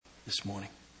this morning.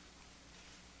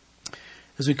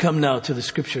 As we come now to the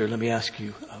scripture, let me ask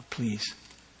you, please,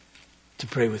 to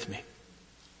pray with me.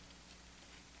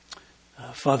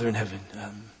 Father in heaven,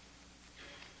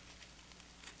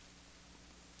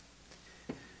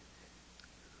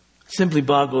 simply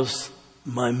boggles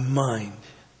my mind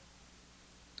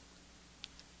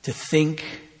to think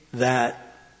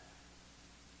that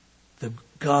the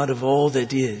God of all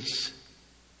that is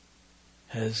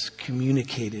has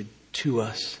communicated to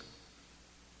us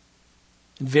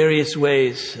in various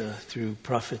ways through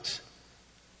prophets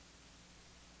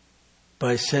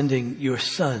by sending your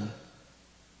Son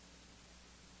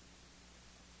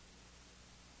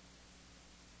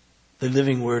the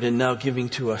living word, and now giving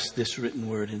to us this written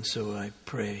word. And so I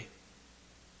pray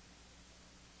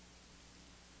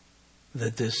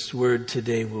that this word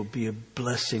today will be a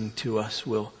blessing to us,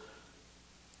 will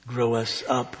grow us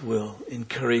up, will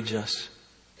encourage us,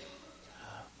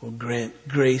 will grant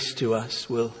grace to us,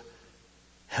 will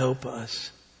help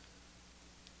us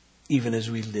even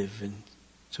as we live. And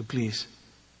so please,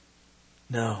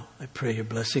 now I pray your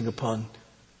blessing upon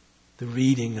the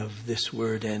reading of this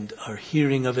word and our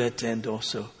hearing of it, and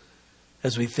also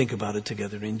as we think about it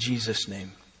together. In Jesus'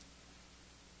 name,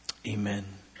 amen.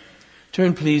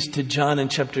 Turn please to John in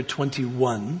chapter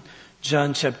 21.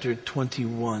 John chapter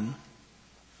 21.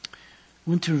 I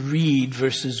want to read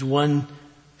verses 1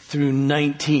 through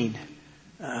 19.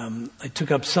 I took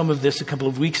up some of this a couple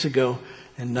of weeks ago,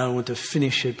 and now I want to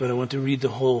finish it, but I want to read the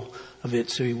whole of it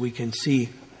so we can see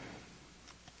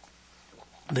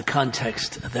the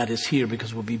context that is here,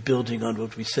 because we'll be building on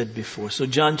what we said before. So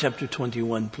John chapter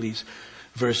 21, please,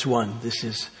 verse 1. This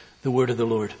is the word of the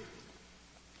Lord.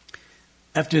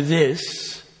 After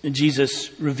this,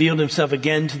 Jesus revealed himself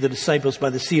again to the disciples by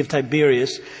the Sea of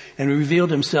Tiberias, and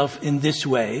revealed himself in this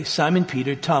way. Simon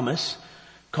Peter, Thomas,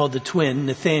 called the twin,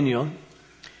 Nathanael,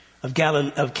 of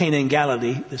Cana in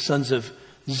Galilee, the sons of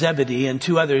Zebedee, and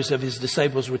two others of his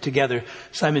disciples were together.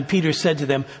 Simon Peter said to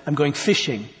them, "I'm going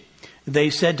fishing." They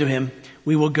said to him,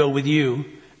 "We will go with you."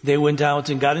 They went out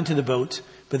and got into the boat,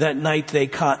 but that night they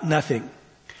caught nothing.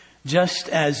 Just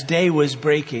as day was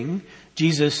breaking,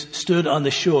 Jesus stood on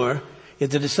the shore,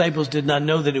 yet the disciples did not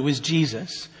know that it was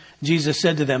Jesus. Jesus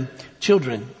said to them,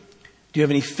 "Children, do you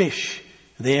have any fish?"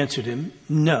 They answered him,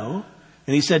 "No."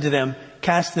 And he said to them,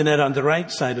 "Cast the net on the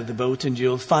right side of the boat and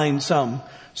you'll find some."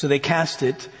 So they cast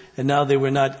it, and now they were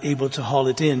not able to haul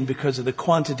it in because of the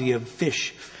quantity of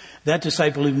fish. That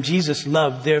disciple whom Jesus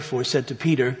loved, therefore, said to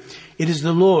Peter, "It is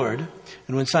the Lord."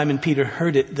 And when Simon Peter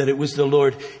heard that it was the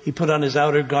Lord, he put on his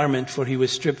outer garment, for he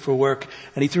was stripped for work,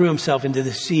 and he threw himself into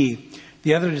the sea.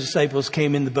 The other disciples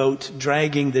came in the boat,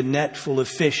 dragging the net full of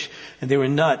fish, and they were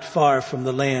not far from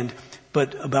the land,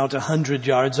 but about 100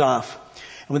 yards off.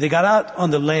 And when they got out on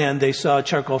the land, they saw a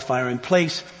charcoal fire in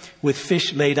place, with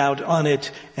fish laid out on it,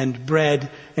 and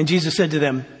bread. And Jesus said to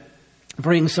them,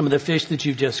 "Bring some of the fish that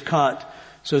you've just caught."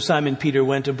 So Simon Peter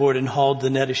went aboard and hauled the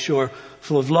net ashore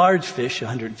full of large fish,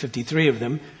 153 of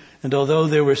them. And although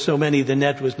there were so many, the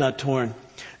net was not torn.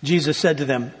 Jesus said to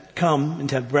them, "Come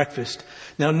and have breakfast."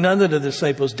 Now none of the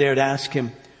disciples dared ask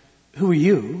him, "Who are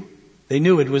you?" They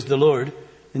knew it was the Lord.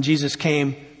 And Jesus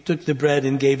came, took the bread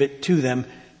and gave it to them,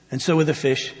 and so with the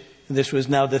fish. And this was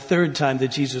now the third time that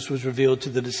Jesus was revealed to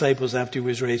the disciples after he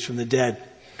was raised from the dead.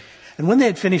 And when they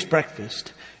had finished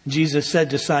breakfast, Jesus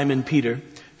said to Simon Peter,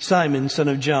 "Simon, son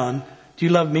of John, do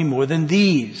you love me more than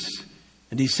these?"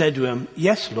 And he said to him,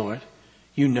 "Yes, Lord,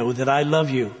 you know that I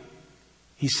love you."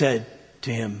 He said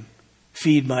to him,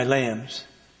 "Feed my lambs."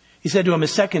 He said to him a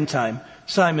second time,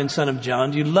 "Simon, son of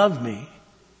John, do you love me?"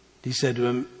 He said to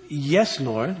him, "Yes,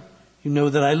 Lord, you know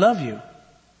that I love you."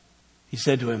 He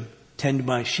said to him, "Tend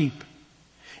my sheep."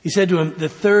 He said to him the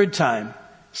third time,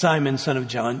 "Simon, son of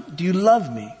John, do you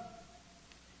love me?"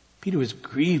 Peter was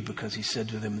grieved because he said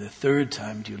to them the third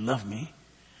time, "Do you love me?"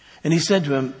 And he said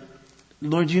to him,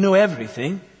 "Lord, you know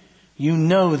everything. You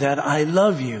know that I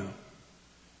love you."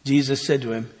 Jesus said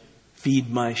to him,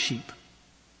 "Feed my sheep.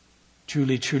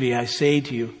 Truly, truly, I say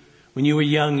to you, when you were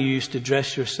young, you used to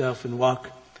dress yourself and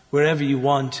walk wherever you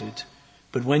wanted.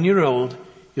 But when you're old,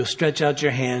 you'll stretch out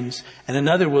your hands, and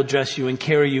another will dress you and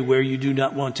carry you where you do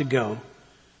not want to go."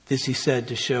 This he said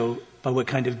to show by what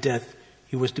kind of death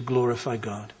he was to glorify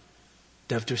God.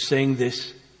 After saying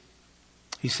this,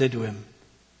 he said to him,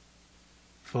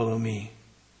 "Follow me."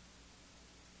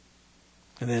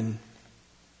 And then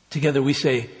together we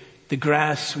say, "The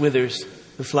grass withers,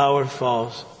 the flower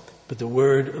falls, but the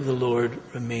word of the Lord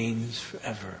remains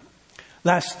forever."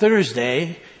 Last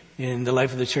Thursday, in the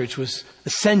life of the church was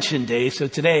Ascension Day. So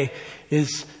today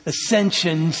is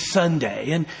Ascension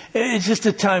Sunday. And it's just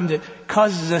a time that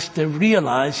causes us to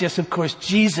realize, yes, of course,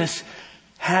 Jesus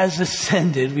has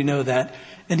ascended. We know that.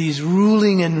 And he's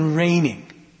ruling and reigning.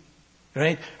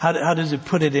 Right? How does it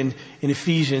put it in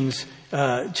Ephesians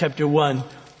chapter 1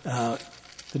 that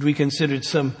we considered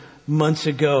some months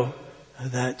ago,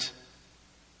 that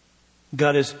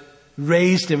God has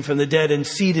raised him from the dead and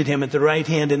seated him at the right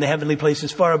hand in the heavenly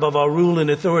places, far above all rule and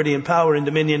authority and power and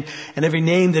dominion and every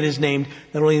name that is named,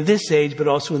 not only in this age but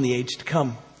also in the age to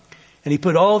come. And he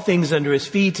put all things under his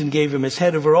feet and gave him his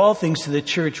head over all things to the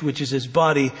church, which is his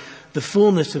body, the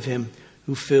fullness of him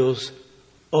who fills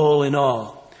all in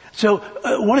all. So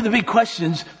one of the big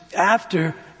questions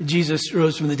after Jesus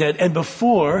rose from the dead and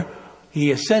before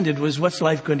he ascended was, what's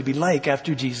life going to be like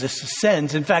after Jesus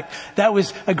ascends? In fact, that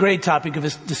was a great topic of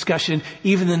his discussion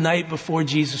even the night before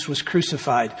Jesus was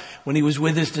crucified. When he was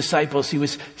with his disciples, he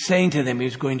was saying to them he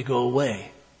was going to go away.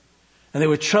 And they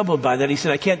were troubled by that. He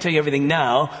said, I can't tell you everything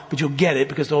now, but you'll get it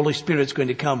because the Holy Spirit's going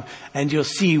to come and you'll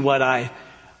see what I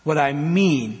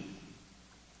mean.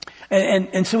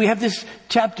 And so we have this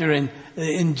chapter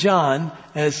in John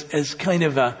as kind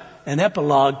of an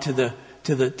epilogue to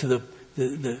the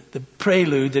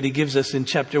prelude that he gives us in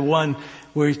chapter 1,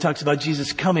 where he talks about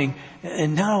Jesus coming.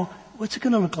 And now, what's it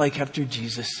going to look like after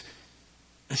Jesus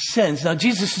ascends? Now,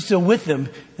 Jesus is still with them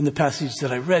in the passage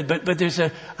that I read, but there's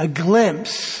a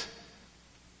glimpse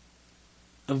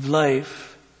of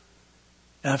life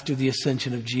after the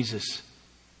ascension of Jesus.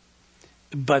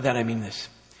 By that I mean this.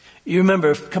 You remember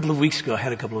a couple of weeks ago, I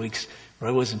had a couple of weeks where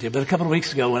I wasn't here, but a couple of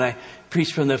weeks ago when I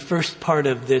preached from the first part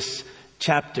of this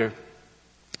chapter,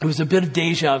 it was a bit of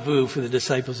deja vu for the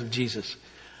disciples of Jesus.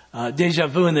 Deja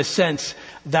vu in the sense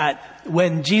that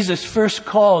when Jesus first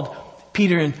called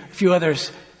Peter and a few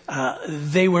others,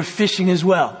 they were fishing as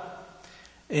well.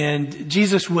 And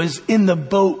Jesus was in the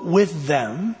boat with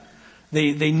them.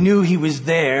 They knew he was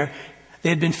there. They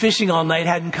had been fishing all night,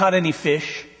 hadn't caught any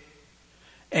fish.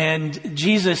 And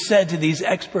Jesus said to these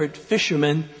expert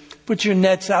fishermen, put your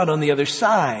nets out on the other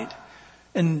side.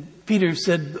 And Peter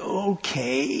said,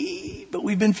 okay, but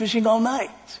we've been fishing all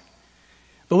night.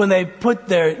 But when they put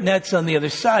their nets on the other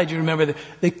side, you remember that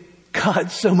they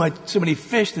caught so many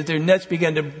fish that their nets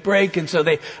began to break. And so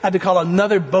they had to call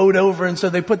another boat over. And so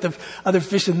they put the other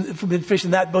fish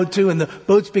in that boat too. And the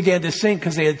boats began to sink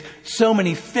because they had so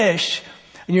many fish.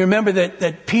 And you remember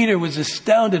that Peter was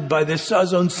astounded by this, saw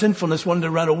his own sinfulness, wanted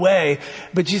to run away.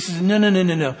 But Jesus said,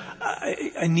 no.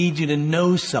 I need you to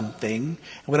know something. And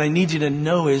what I need you to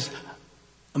know is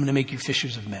I'm going to make you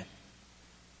fishers of men.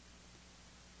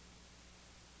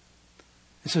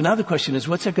 And so now the question is,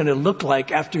 what's it going to look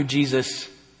like after Jesus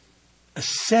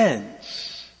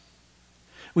ascends?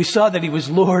 We saw that he was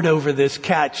Lord over this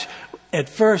catch at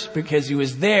first because he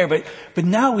was there, but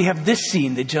now we have this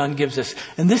scene that John gives us.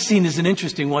 And this scene is an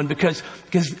interesting one because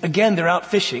again, they're out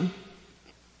fishing.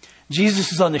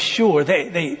 Jesus is on the shore.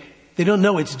 They don't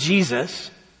know it's Jesus.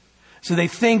 So they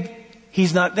think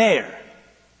he's not there.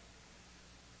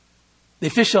 They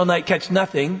fish all night, catch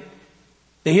nothing.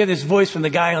 They hear this voice from the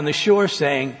guy on the shore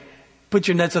saying, put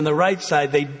your nets on the right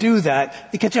side. They do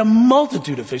that. They catch a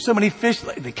multitude of fish. So many fish,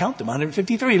 they count them,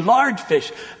 153 large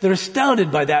fish. They're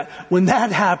astounded by that. When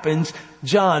that happens,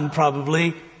 John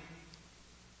probably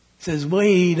says,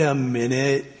 wait a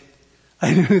minute.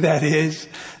 I know who that is.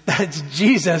 That's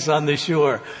Jesus on the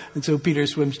shore. And so Peter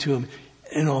swims to him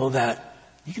and all that.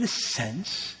 You get a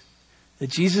sense that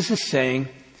Jesus is saying,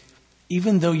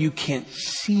 even though you can't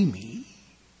see me,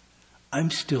 I'm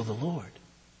still the Lord.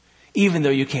 Even though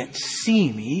you can't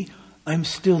see me, I'm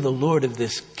still the Lord of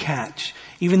this catch.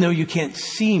 Even though you can't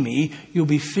see me, you'll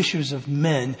be fishers of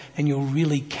men and you'll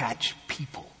really catch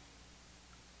people.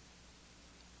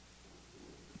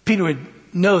 Peter would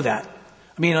know that.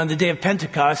 I mean, on the day of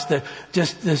Pentecost,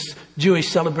 just this Jewish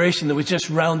celebration that was just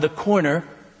round the corner,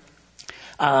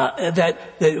 that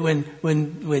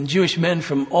when Jewish men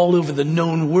from all over the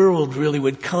known world really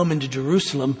would come into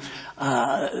Jerusalem,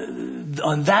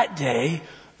 on that day,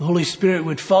 the Holy Spirit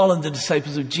would fall on the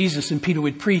disciples of Jesus and Peter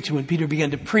would preach. And when Peter began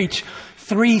to preach,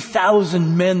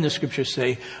 3,000 men, the scriptures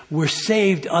say, were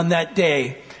saved on that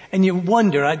day. And you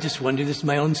wonder, I just wonder, this is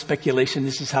my own speculation.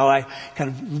 This is how I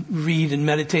kind of read and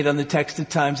meditate on the text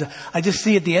at times. I just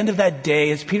see at the end of that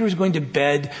day, as Peter was going to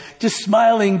bed, just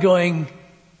smiling, going,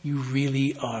 you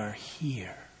really are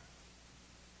here.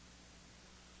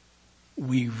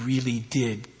 We really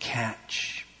did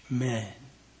catch men.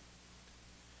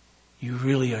 You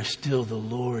really are still the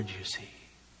Lord, you see.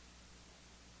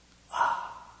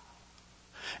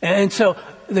 And so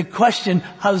the question,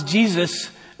 how's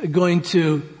Jesus going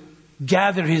to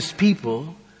gather his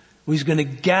people, he's going to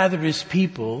gather his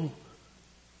people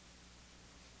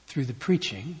through the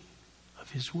preaching of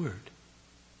his word.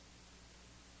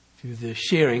 Through the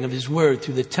sharing of his word,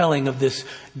 through the telling of this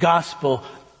gospel.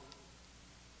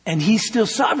 And he's still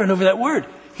sovereign over that word.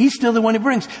 He's still the one who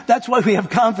brings. That's why we have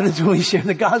confidence when we share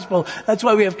the gospel. That's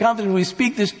why we have confidence when we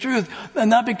speak this truth. And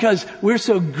not because we're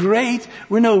so great.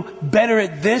 We're no better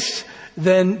at this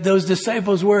than those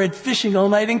disciples were at fishing all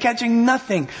night and catching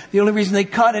nothing. The only reason they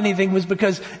caught anything was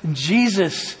because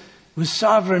Jesus was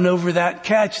sovereign over that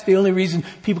catch. The only reason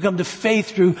people come to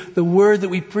faith through the word that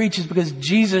we preach is because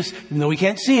Jesus, even though we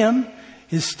can't see him,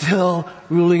 is still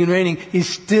ruling and reigning. He's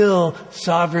still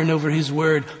sovereign over his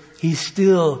word. He's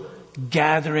still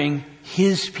gathering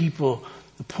his people.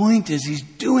 The point is he's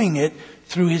doing it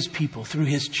through his people, through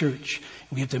his church.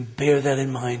 We have to bear that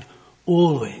in mind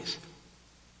always.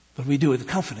 But we do it with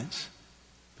confidence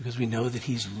because we know that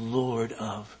he's Lord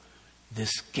of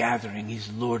this gathering. He's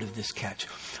Lord of this catch.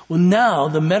 Well, now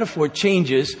the metaphor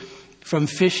changes from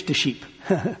fish to sheep,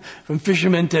 from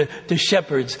fishermen to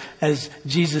shepherds as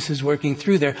Jesus is working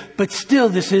through there. But still,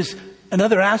 this is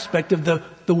another aspect of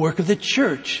the work of the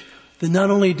church. That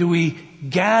not only do we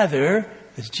gather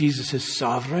as Jesus is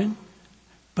sovereign,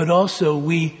 but also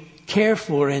we care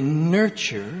for and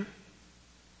nurture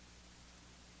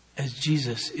as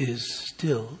Jesus is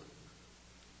still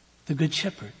the Good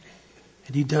Shepherd.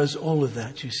 And he does all of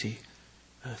that, you see,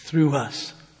 through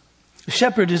us. The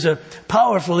shepherd is a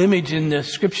powerful image in the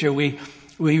scripture. We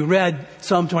read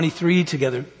Psalm 23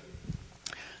 together.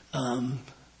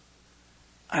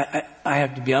 I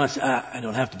have to be honest. I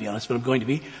don't have to be honest, but I'm going to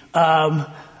be.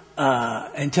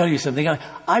 And tell you something.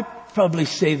 I probably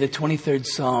say the 23rd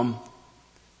Psalm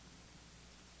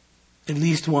at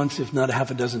least once, if not a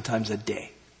half a dozen times a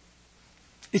day.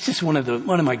 It's just one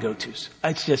of my go-tos.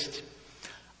 In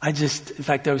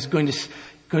fact, I was going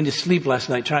to sleep last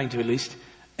night, trying to at least,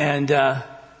 and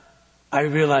I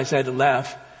realized I had to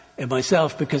laugh at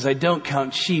myself because I don't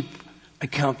count sheep. I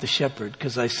count the shepherd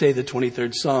because I say the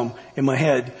 23rd Psalm in my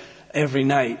head every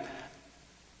night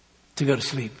to go to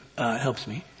sleep. It helps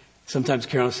me. Sometimes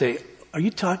Carol will say, "Are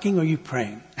you talking or are you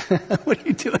praying? What are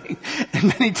you doing?" And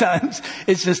many times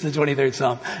it's just the 23rd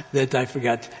Psalm that I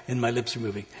forgot and my lips are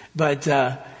moving. But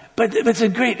it's a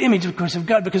great image, of course, of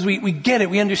God because we get it.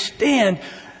 We understand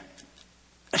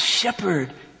a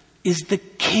shepherd is the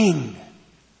king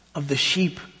of the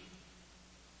sheep.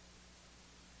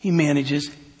 He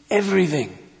manages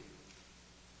everything.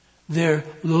 They're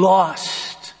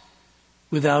lost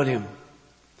without him.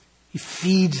 He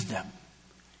feeds them.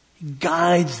 He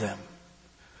guides them.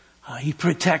 He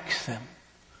protects them.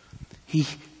 He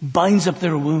binds up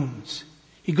their wounds.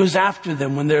 He goes after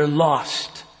them when they're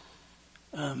lost.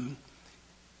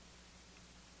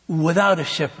 Without a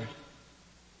shepherd,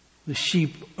 the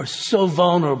sheep are so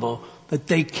vulnerable that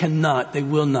they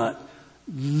will not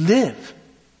live,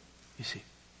 you see.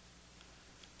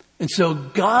 And so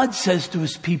God says to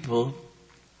his people,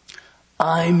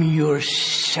 "I'm your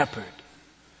shepherd.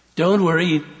 Don't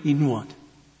worry, even want.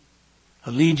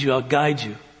 I'll lead you, I'll guide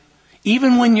you.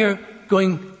 Even when you're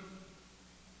going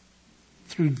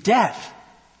through death,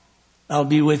 I'll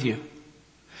be with you.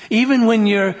 Even when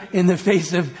you're in the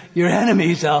face of your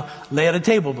enemies, I'll lay out a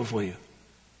table before you.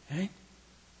 Right?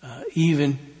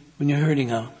 Even when you're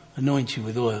hurting, I'll anoint you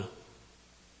with oil.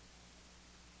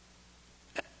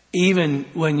 Even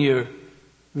when you're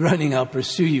running, I'll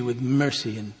pursue you with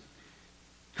mercy and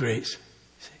grace.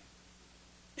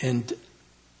 See? And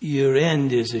your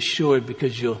end is assured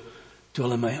because you'll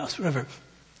dwell in my house forever."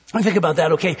 I think about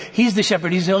that. Okay, he's the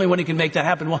shepherd. He's the only one who can make that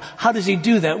happen. Well, how does he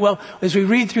do that? Well, as we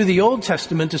read through the Old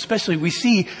Testament, especially, we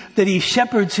see that he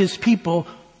shepherds his people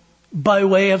by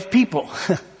way of people.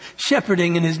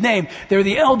 Shepherding in his name. They're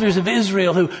the elders of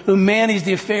Israel who manage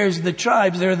the affairs of the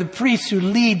tribes. There are the priests who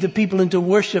lead the people into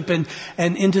worship and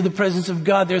into the presence of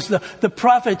God. There's the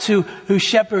prophets who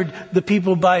shepherd the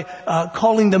people by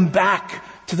calling them back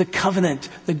to the covenant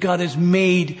that God has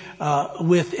made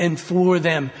with and for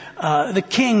them. The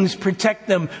kings protect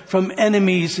them from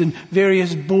enemies and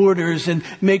various borders and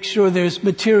make sure there's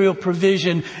material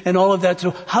provision and all of that.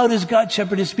 So how does God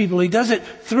shepherd his people? He does it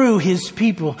through his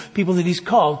people that he's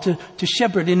called to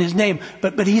shepherd in his name.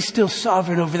 But he's still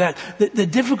sovereign over that. The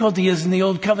difficulty is in the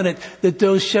old covenant that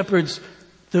those shepherds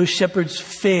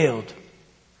failed.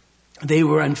 They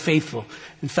were unfaithful.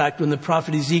 In fact, when the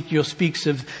prophet Ezekiel speaks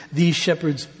of these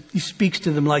shepherds, he speaks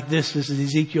to them like this. This is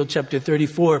Ezekiel chapter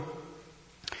 34.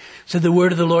 So the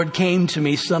word of the Lord came to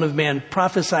me, "Son of man,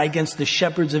 prophesy against the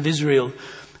shepherds of Israel.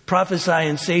 Prophesy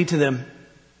and say to them,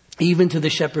 even to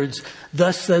the shepherds,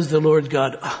 thus says the Lord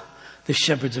God," the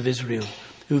shepherds of Israel,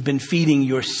 who have been feeding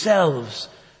yourselves.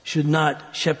 Should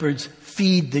not shepherds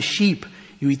feed the sheep?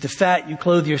 You eat the fat, you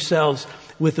clothe yourselves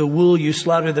with the wool, you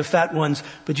slaughter the fat ones,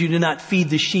 but you do not feed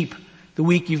the sheep. The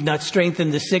weak you've not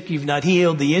strengthened, the sick you've not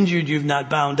healed, the injured you've not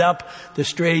bound up, the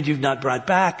strayed you've not brought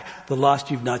back, the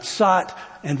lost you've not sought,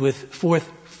 and with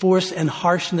force and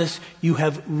harshness you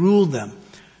have ruled them.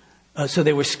 So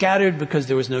they were scattered because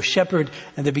there was no shepherd,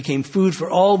 and they became food for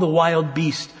all the wild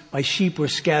beasts. My sheep were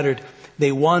scattered.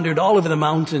 They wandered all over the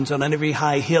mountains and on every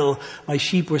high hill. My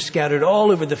sheep were scattered all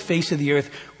over the face of the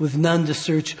earth, with none to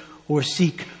search or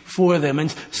seek for them.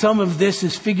 And some of this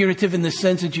is figurative in the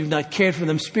sense that you've not cared for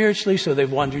them spiritually, so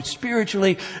they've wandered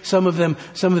spiritually. Some of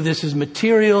this is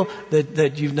material,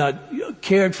 that you've not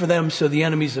cared for them, so the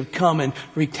enemies have come and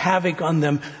wreaked havoc on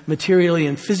them materially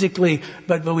and physically.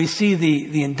 But we see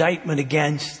the indictment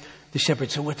against the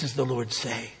shepherd. So what does the Lord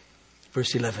say?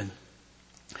 Verse 11.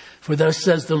 For thus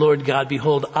says the Lord God,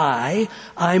 behold, I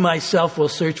myself will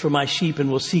search for my sheep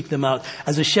and will seek them out.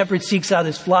 As a shepherd seeks out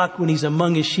his flock when he's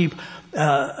among his sheep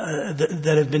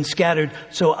that have been scattered,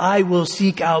 so I will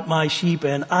seek out my sheep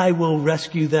and I will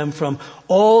rescue them from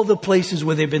all the places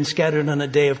where they've been scattered on a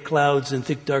day of clouds and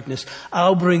thick darkness.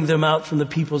 I'll bring them out from the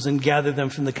peoples and gather them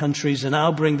from the countries, and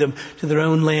I'll bring them to their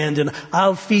own land, and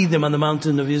I'll feed them on the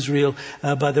mountain of Israel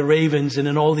by the ravens and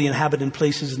in all the inhabited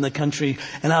places in the country,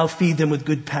 and I'll feed them with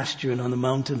good pasture, and on the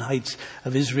mountain heights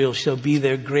of Israel shall be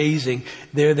their grazing.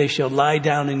 There they shall lie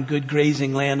down in good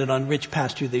grazing land, and on rich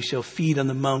pasture they shall feed on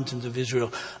the mountains of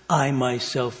Israel. I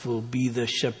myself will be the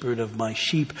shepherd of my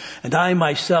sheep, and I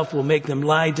myself will make them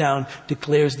lie down,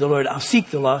 declares the Lord. I'll seek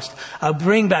the lost. I'll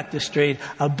bring back the strayed.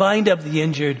 I'll bind up the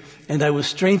injured, and I will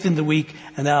strengthen the weak,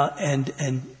 and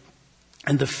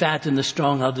the fat and the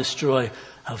strong I'll destroy.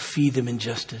 I'll feed them in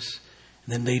justice.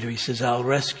 And then later he says, I'll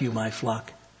rescue my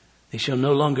flock. They shall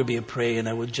no longer be a prey, and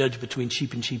I will judge between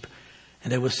sheep and sheep.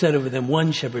 And I will set over them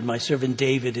one shepherd, my servant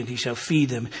David, and he shall feed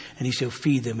them, and he shall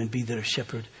feed them and be their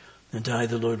shepherd. And I,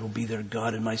 the Lord, will be their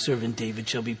God, and my servant David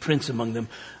shall be prince among them.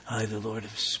 I, the Lord,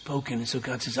 have spoken. And so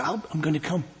God says, I'm going to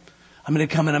come. I'm going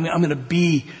to come, and I'm going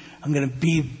to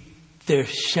be their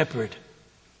shepherd.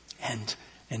 And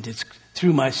it's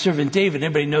through my servant David.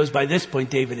 Everybody knows by this point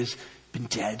David has been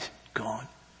dead, gone.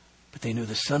 But they know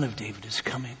the son of David is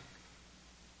coming.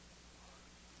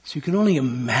 So you can only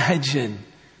imagine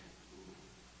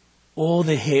all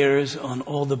the hairs on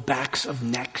all the backs of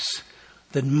necks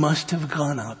that must have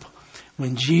gone up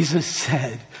when Jesus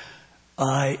said,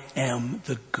 I am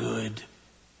the good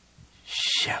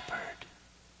shepherd.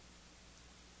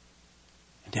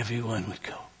 And everyone would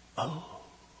go, oh,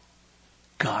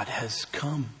 God has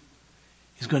come.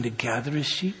 He's going to gather his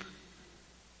sheep.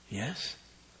 Yes.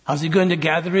 How's he going to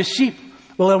gather his sheep?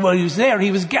 Well, while he was there,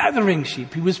 he was gathering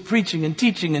sheep. He was preaching and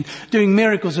teaching and doing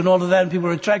miracles and all of that, and people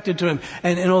were attracted to him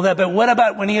and all that. But what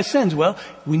about when he ascends? Well,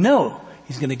 we know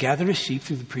he's going to gather his sheep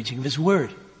through the preaching of his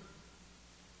word.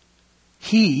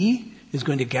 He is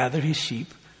going to gather his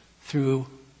sheep through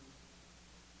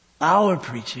our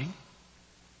preaching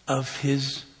of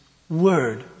his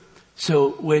word.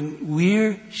 So when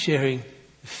we're sharing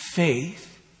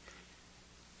faith,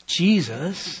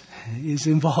 Jesus is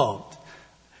involved,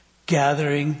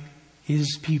 gathering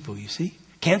his people, you see.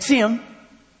 Can't see him,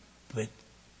 but it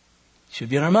should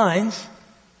be in our minds.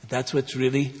 That's what's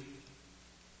really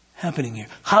happening here.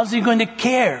 How's he going to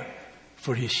care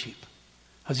for his sheep?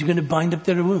 How's he going to bind up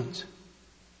their wounds?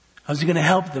 How's he going to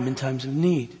help them in times of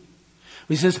need?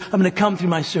 He says, I'm going to come through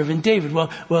my servant David. Well,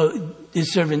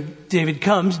 his servant David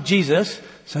comes, Jesus,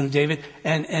 son of David,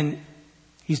 and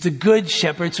he's the good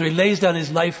shepherd, so he lays down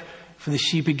his life for the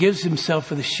sheep. He gives himself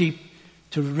for the sheep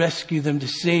to rescue them, to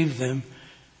save them.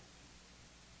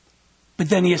 But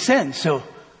then he ascends. So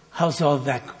how's all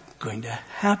that going to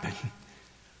happen?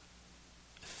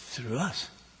 Through us.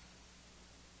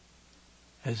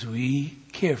 As we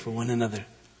care for one another,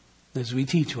 as we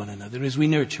teach one another, as we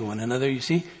nurture one another, you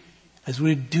see, as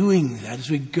we're doing that, as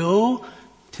we go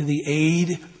to the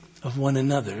aid of one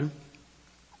another,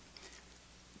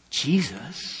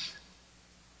 Jesus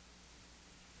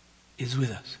is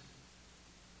with us.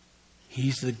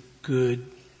 He's the good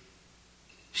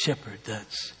shepherd.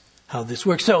 That's how this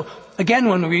works. So, again,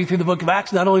 when we read through the book of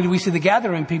Acts, not only do we see the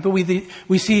gathering people,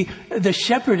 we see the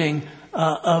shepherding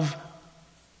of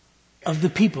the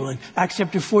people. In Acts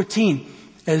chapter 14,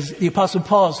 as the Apostle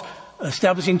Paul's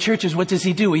establishing churches, what does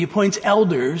he do? He appoints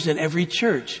elders in every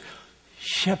church.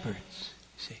 Shepherds,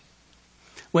 see.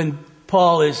 When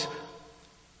Paul is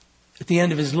at the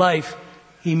end of his life,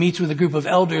 he meets with a group of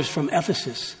elders from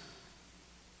Ephesus.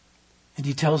 And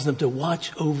he tells them to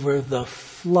watch over the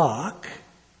flock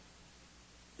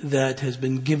that has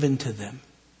been given to them.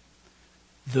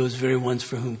 those very ones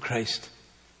for whom Christ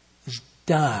has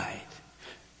died.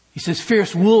 He says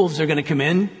fierce wolves are going to come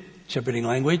in, shepherding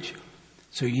language,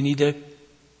 so you need to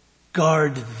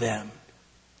guard them.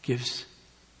 Gives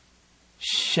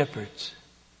shepherds.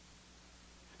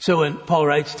 So when Paul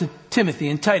writes to Timothy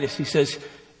and Titus, he says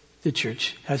the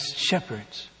church has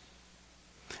shepherds.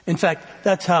 In fact,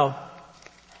 that's how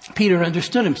Peter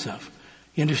understood himself.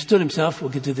 He understood himself,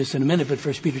 we'll get to this in a minute, but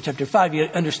 1 Peter chapter 5, he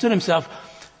understood himself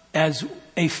as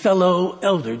a fellow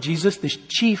elder. Jesus, the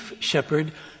chief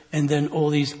shepherd, and then all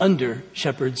these under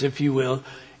shepherds, if you will,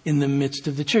 in the midst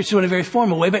of the church. So in a very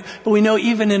formal way, but we know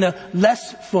even in a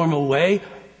less formal way,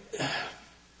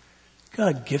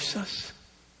 God gifts us,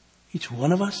 each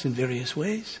one of us in various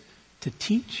ways, to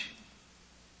teach,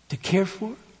 to care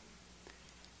for.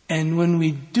 And when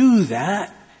we do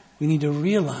that, we need to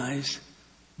realize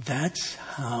that's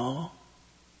how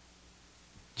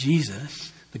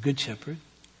Jesus, the Good Shepherd,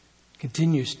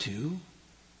 continues to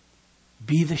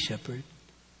be the shepherd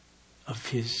of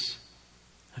his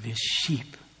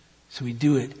sheep. So we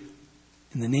do it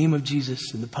in the name of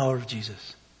Jesus and the power of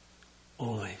Jesus.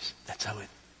 Always. That's how it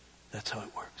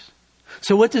works.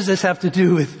 So what does this have to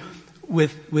do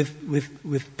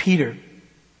with Peter?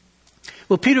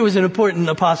 Well, Peter was an important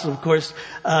apostle, of course.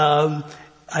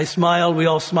 I smiled, we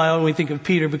all smile when we think of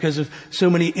Peter because of so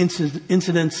many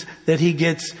incidents that he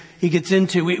gets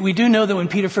into. We do know that when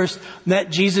Peter first met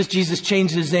Jesus, Jesus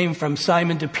changed his name from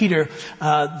Simon to Peter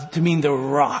to mean the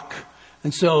rock.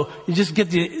 And so you just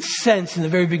get the sense in the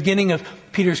very beginning of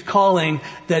Peter's calling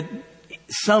that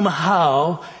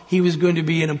somehow he was going to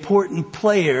be an important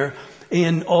player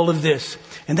in all of this.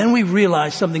 And then we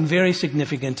realize something very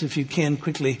significant. If you can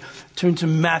quickly turn to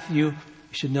Matthew. You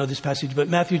should know this passage, but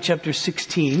Matthew chapter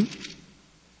 16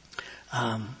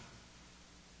 and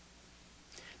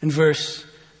verse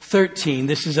 13.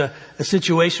 This is a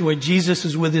situation where Jesus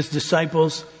is with his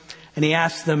disciples and he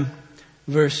asks them,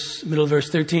 middle of verse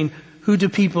 13, who do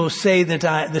people say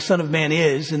that the Son of Man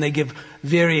is? And they give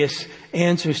various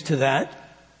answers to that.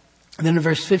 And then in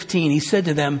verse 15, he said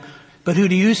to them, but who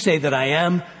do you say that I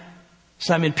am?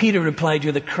 Simon Peter replied,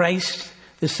 you're the Christ,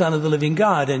 the Son of the living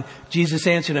God. And Jesus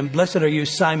answered him, blessed are you,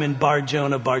 Simon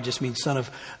Bar-Jonah. Bar just means son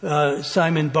of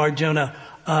Simon Bar-Jonah.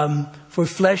 For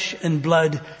flesh and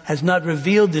blood has not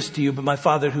revealed this to you, but my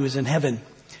Father who is in heaven.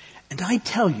 And I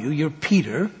tell you, you're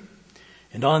Peter,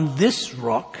 and on this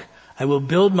rock I will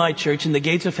build my church, and the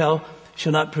gates of hell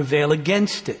shall not prevail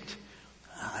against it.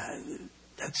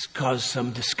 That's caused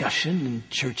some discussion in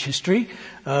church history.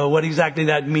 What exactly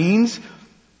that means?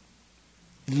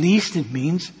 At least it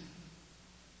means I'm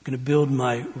going to build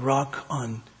my rock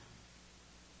on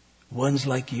ones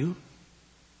like you.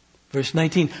 Verse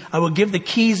 19, I will give the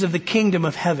keys of the kingdom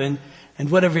of heaven, and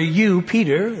whatever you,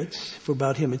 Peter, it's for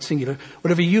about him, it's singular,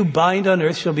 whatever you bind on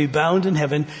earth shall be bound in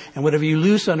heaven, and whatever you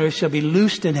loose on earth shall be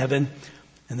loosed in heaven.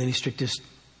 And then he strictly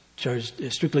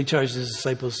charged his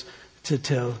disciples to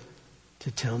tell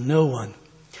no one.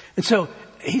 And so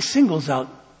he singles out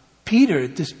Peter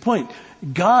at this point.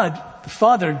 God, the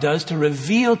Father, does to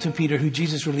reveal to Peter who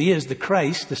Jesus really is, the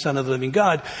Christ, the Son of the living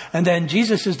God. And then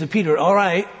Jesus says to Peter, all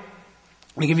right,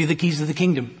 let me give you the keys of the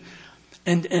kingdom.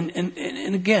 And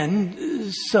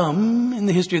again, some in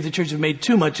the history of the church have made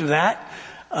too much of that.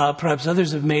 Perhaps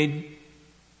others have made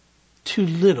too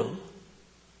little.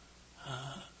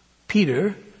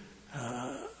 Peter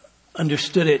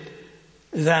understood it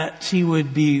that he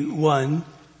would be one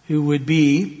who would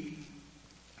be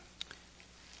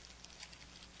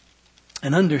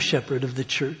an under-shepherd of the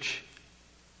church.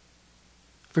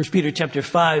 1 Peter chapter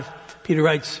 5, Peter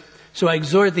writes, so I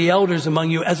exhort the elders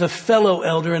among you as a fellow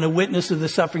elder and a witness of the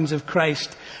sufferings of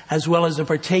Christ, as well as a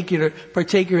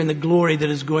partaker in the glory that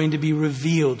is going to be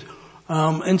revealed.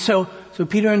 And so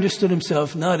Peter understood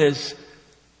himself not as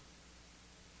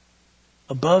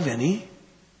above any,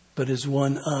 but as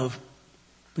one of.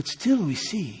 But still we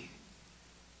see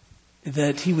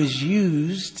that he was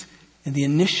used in the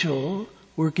initial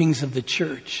workings of the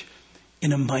church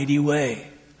in a mighty way.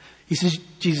 He says,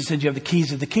 Jesus said, you have the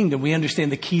keys of the kingdom. We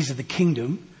understand the keys of the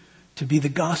kingdom to be the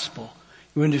gospel.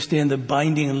 We understand the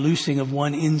binding and loosing of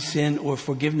one in sin or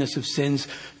forgiveness of sins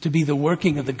to be the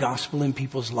working of the gospel in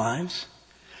people's lives.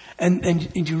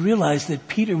 And you realize that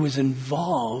Peter was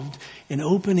involved in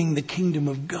opening the kingdom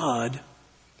of God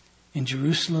in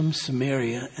Jerusalem,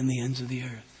 Samaria, and the ends of the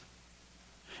earth.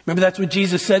 Remember, that's what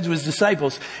Jesus said to his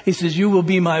disciples. He says, you will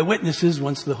be my witnesses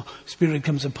once the Spirit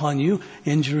comes upon you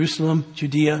in Jerusalem,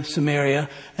 Judea, Samaria,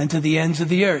 and to the ends of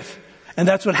the earth. And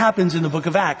that's what happens in the book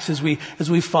of Acts as we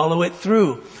follow it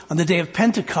through. On the day of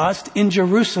Pentecost in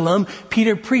Jerusalem,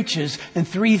 Peter preaches and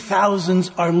 3,000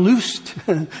 are loosed.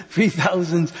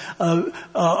 3,000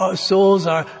 souls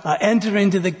are enter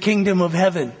into the kingdom of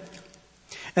heaven.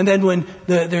 And then when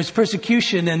there's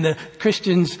persecution and the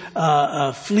Christians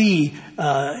flee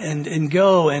and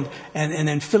go, and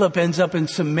then Philip ends up in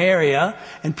Samaria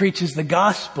and preaches the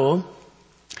gospel,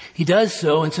 he does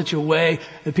so in such a way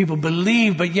that people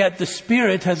believe, but yet the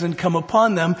Spirit hasn't come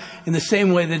upon them in the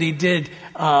same way that he did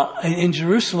in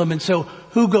Jerusalem. And so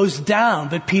who goes down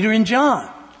but Peter and John?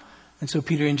 And so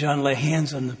Peter and John lay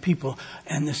hands on the people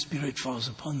and the Spirit falls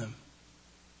upon them.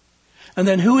 And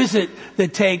then who is it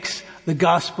that takes the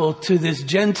gospel to this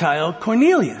Gentile,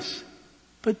 Cornelius?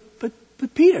 But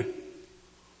Peter.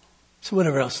 So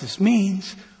whatever else this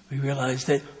means, we realize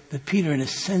that Peter in a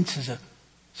sense is a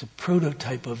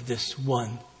prototype of this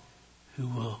one who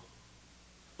will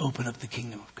open up the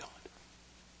kingdom of God.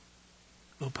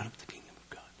 Open up the kingdom of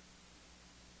God.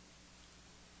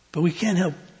 But we can't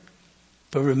help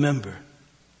but remember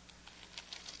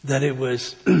that it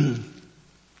was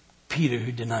Peter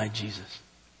who denied Jesus.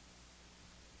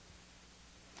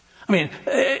 I mean,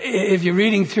 if you're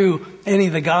reading through any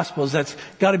of the Gospels, that's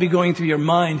got to be going through your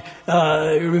mind.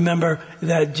 Remember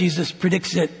that Jesus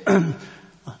predicts it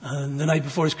the night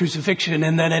before his crucifixion,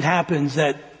 and then it happens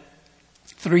that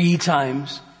 3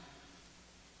 times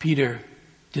Peter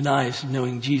denies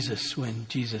knowing Jesus when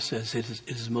Jesus says it is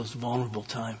his most vulnerable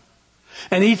time.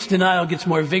 And each denial gets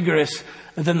more vigorous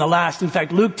than the last. In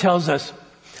fact, Luke tells us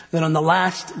that on the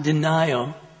last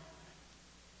denial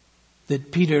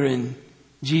that Peter and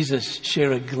Jesus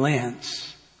share a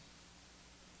glance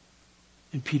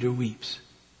and Peter weeps.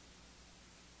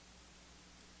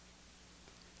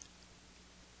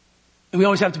 And we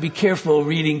always have to be careful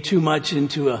reading too much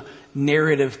into a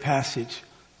narrative passage.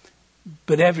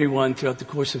 But everyone throughout the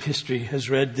course of history has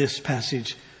read this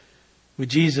passage with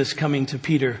Jesus coming to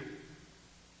Peter,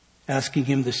 asking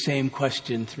him the same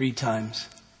question 3 times,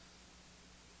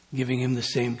 giving him the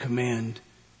same command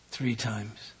 3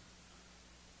 times.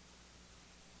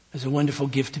 As a wonderful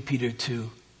gift to Peter to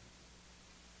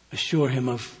assure him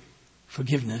of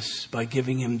forgiveness by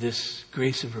giving him this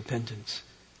grace of repentance,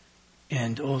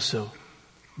 and also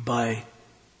by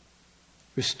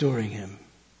restoring him.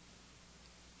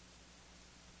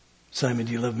 Simon,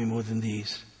 do you love me more than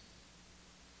these?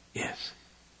 Yes.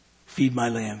 Feed my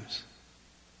lambs.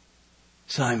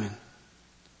 Simon,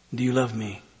 do you love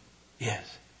me?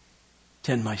 Yes.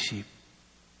 Tend my sheep.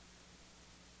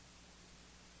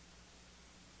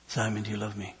 Simon, do you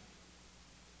love me?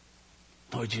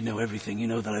 Lord, you know everything. You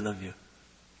know that I love you.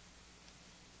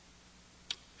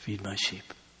 Feed my sheep.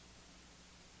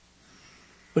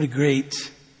 What a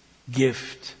great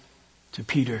gift to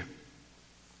Peter.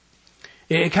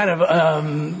 It kind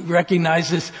of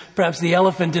recognizes perhaps the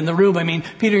elephant in the room. I mean,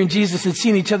 Peter and Jesus had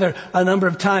seen each other a number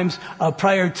of times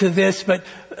prior to this, but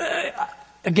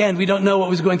again, we don't know what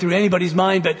was going through anybody's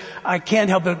mind, but I can't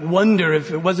help but wonder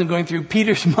if it wasn't going through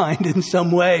Peter's mind in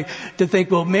some way to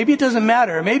think, well, maybe it doesn't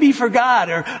matter, or maybe he forgot,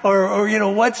 or you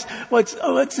know, what's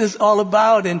this all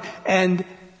about? And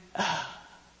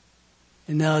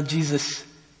now Jesus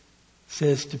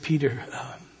says to Peter,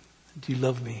 do you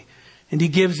love me? And he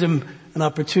gives him an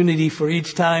opportunity for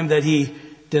each time that he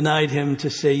denied him to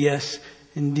say, yes,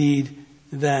 indeed,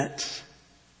 that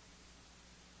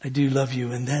I do love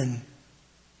you. And then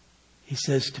he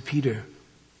says to Peter,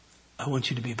 I want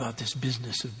you to be about this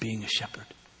business of being a shepherd.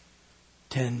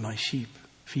 Tend my sheep,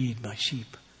 feed my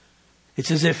sheep.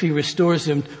 It's as if he restores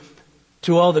him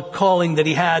to all the calling that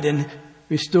he had and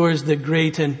restores the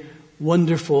great and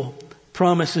wonderful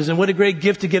promises. And what a great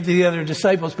gift to give to the other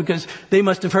disciples, because they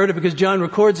must have heard it, because John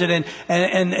records it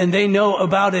and they know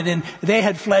about it, and they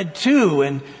had fled too,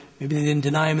 and maybe they didn't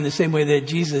deny him in the same way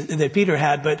that Peter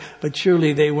had, but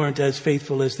surely they weren't as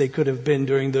faithful as they could have been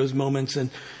during those moments,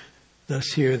 and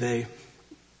thus here they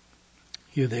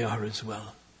are as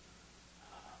well.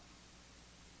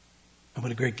 And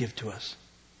what a great gift to us.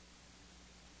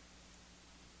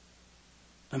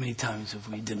 How many times have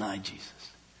we denied Jesus?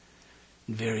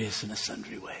 In various and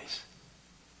sundry ways.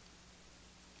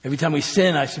 Every time we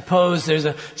sin, I suppose there's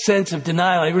a sense of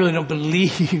denial. I really don't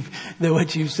believe that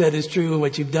what you've said is true and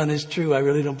what you've done is true. I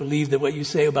really don't believe that what you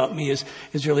say about me is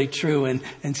really true.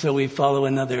 And so we follow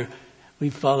another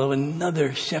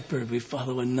shepherd. We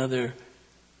follow another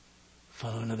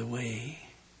way.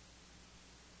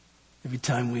 Every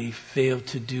time we fail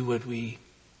to do what we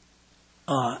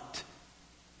ought,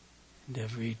 and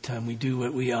every time we do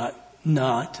what we ought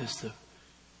not, as the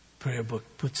prayer book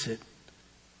puts it,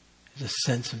 is a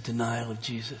sense of denial of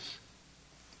Jesus.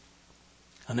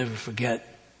 I'll never forget,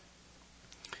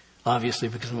 obviously,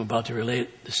 because I'm about to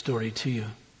relate the story to you,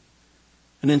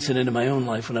 an incident in my own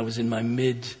life when I was in my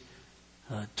mid-20s.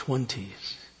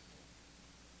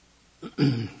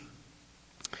 I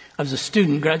was a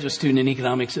student, graduate student in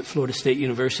economics at Florida State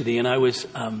University, and I was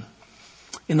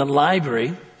in the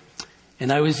library,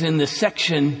 and I was in the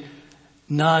section,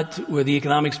 not where the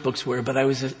economics books were, but I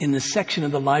was in the section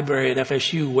of the library at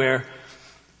FSU where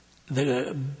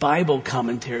the Bible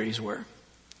commentaries were.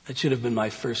 That should have been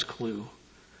my first clue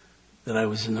that I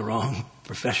was in the wrong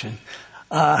profession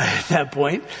at that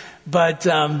point. But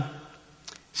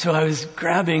so I was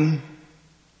grabbing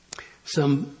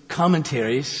some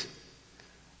commentaries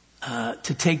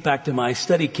to take back to my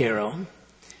study carrel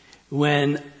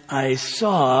when I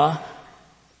saw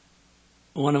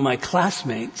one of my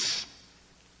classmates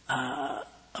a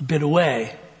bit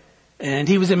away. And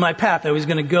he was in my path. I was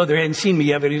going to go there. He hadn't seen me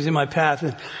yet, but he was in my path.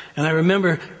 And I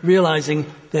remember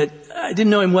realizing that I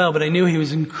didn't know him well, but I knew he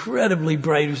was incredibly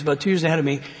bright. He was about 2 years ahead of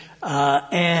me.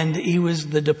 And he was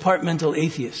the departmental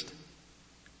atheist.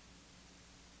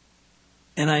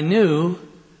 And I knew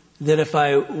that if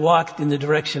I walked in the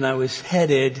direction I was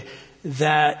headed,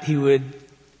 that he would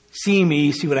see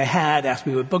me, see what I had, ask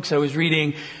me what books I was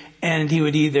reading, and he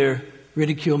would either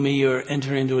ridicule me or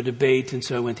enter into a debate. And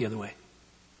so I went the other way.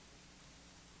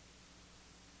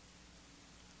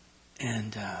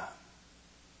 And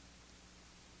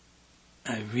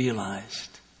I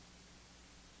realized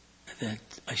that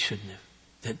I shouldn't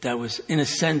have. That was, in a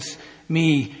sense,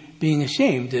 me being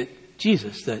ashamed at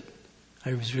Jesus, that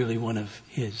I was really one of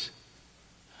his.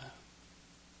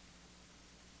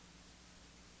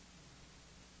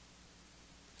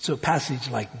 So a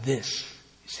passage like this,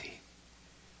 you see,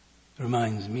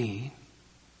 reminds me,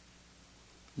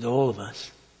 and all of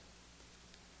us,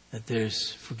 that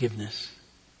there's forgiveness.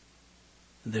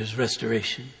 There's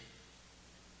restoration,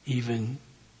 even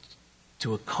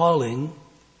to a calling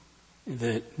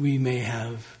that we may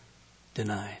have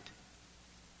denied.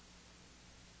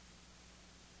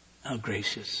 How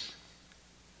gracious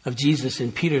of Jesus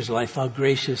in Peter's life, how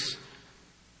gracious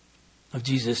of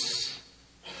Jesus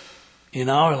in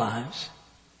our lives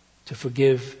to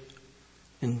forgive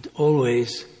and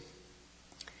always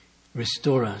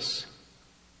restore us.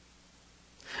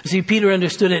 See, Peter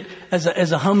understood it as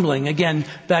a humbling. Again,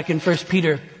 back in 1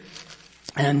 Peter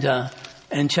and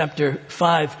chapter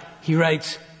 5, he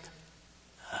writes,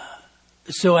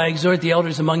 "So I exhort the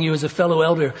elders among you as a fellow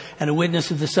elder and a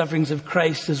witness of the sufferings of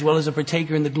Christ, as well as a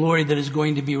partaker in the glory that is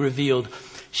going to be revealed.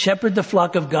 Shepherd the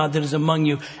flock of God that is among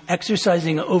you,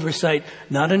 exercising oversight,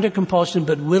 not under compulsion,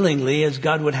 but willingly, as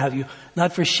God would have you,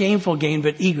 not for shameful gain,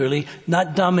 but eagerly,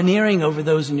 not domineering over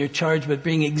those in your charge, but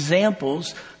being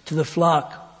examples to the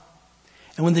flock.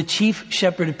 And when the chief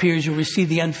shepherd appears, you'll receive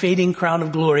the unfading crown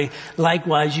of glory.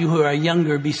 Likewise, you who are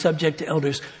younger, be subject to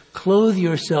elders. Clothe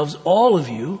yourselves, all of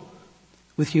you,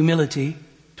 with humility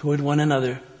toward one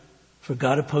another. For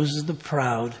God opposes the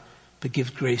proud, but gives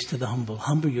grace to the humble.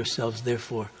 Humble yourselves,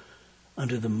 therefore,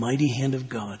 under the mighty hand of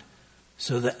God,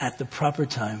 so that at the proper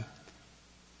time,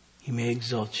 he may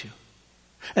exalt you."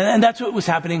 And that's what was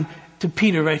happening to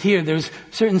Peter right here. There's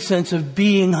a certain sense of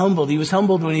being humbled. He was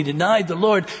humbled when he denied the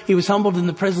Lord. He was humbled in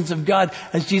the presence of God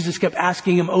as Jesus kept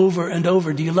asking him over and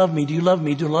over, "Do you love me? Do you love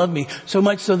me? Do you love me?" So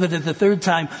much so that at the third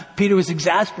time, Peter was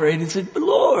exasperated and said,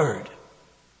 "Lord."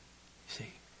 You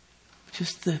see,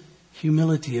 just the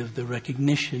humility of the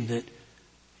recognition that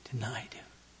he denied him.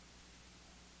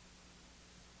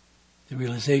 The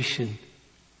realization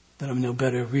that I'm no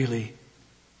better really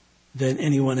than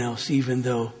anyone else, even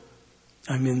though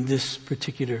I'm in this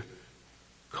particular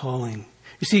calling.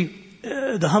 You see,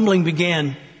 the humbling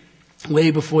began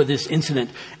way before this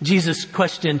incident. Jesus'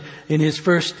 question in his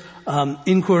first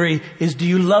inquiry is, "Do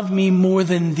you love me more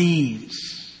than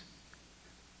these?"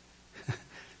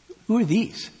 Who are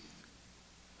these?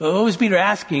 What was Peter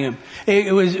asking him?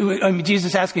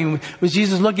 Jesus asking him, was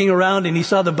Jesus looking around and he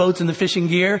saw the boats and the fishing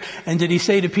gear? And did he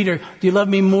say to Peter, "Do you love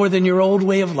me more than your old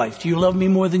way of life? Do you love me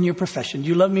more than your profession? Do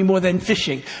you love me more than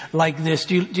fishing like this?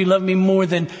 Do you love me more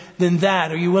than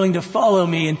that? Are you willing to follow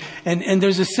me?" And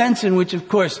there's a sense in which, of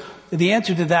course, the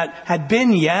answer to that had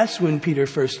been yes when Peter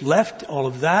first left all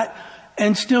of that,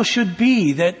 and still should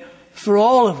be that for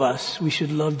all of us, we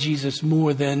should love Jesus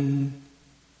more than.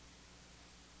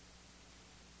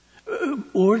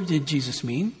 Or did Jesus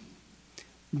mean,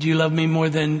 do you love me more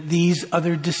than these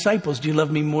other disciples? Do you love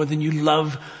me more than you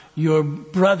love your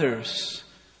brothers,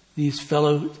 these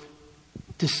fellow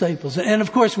disciples? And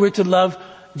of course, we're to love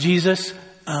Jesus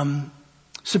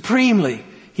supremely.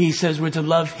 He says we're to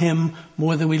love him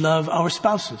more than we love our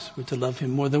spouses. We're to love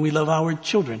him more than we love our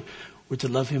children. we're to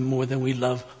love him more than we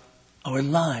love our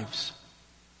lives.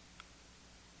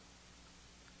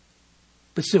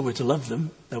 But still, we're to love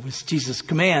them. That was Jesus'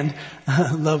 command.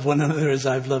 Love one another as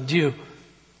I've loved you.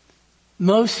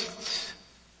 Most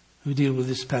who deal with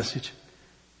this passage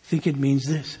think it means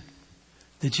this,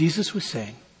 that Jesus was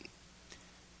saying,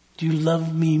 do you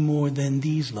love me more than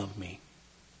these love me?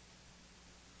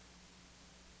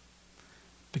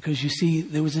 Because you see,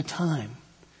 there was a time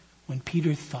when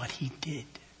Peter thought he did.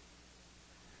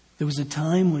 There was a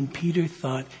time when Peter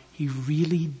thought he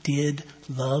really did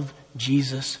love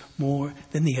Jesus more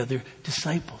than the other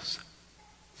disciples.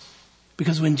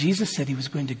 Because when Jesus said he was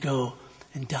going to go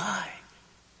and die,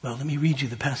 well, let me read you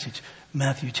the passage,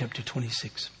 Matthew chapter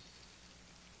 26.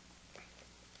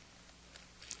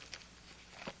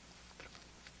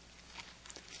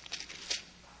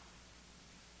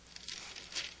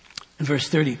 In verse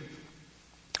 30, so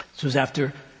it was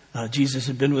after Jesus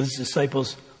had been with his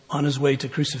disciples on his way to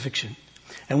crucifixion.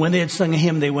 And when they had sung a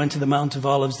hymn, they went to the Mount of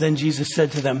Olives. Then Jesus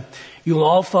said to them, you will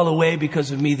all fall away because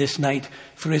of me this night.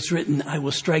 For it's written, I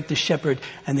will strike the shepherd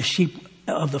and the sheep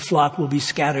of the flock will be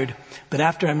scattered. But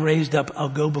after I'm raised up, I'll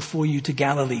go before you to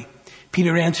Galilee.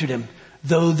 Peter answered him,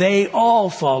 though they all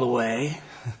fall away,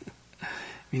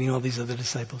 meaning all these other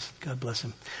disciples, God bless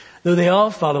him. Though they all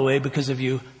fall away because of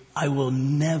you, I will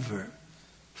never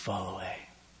fall away.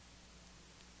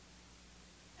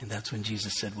 And that's when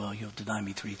Jesus said, well, you'll deny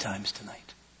me 3 times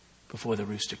tonight before the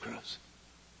rooster crows.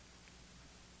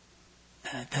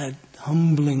 At that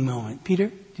humbling moment, Peter,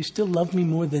 do you still love me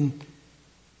more than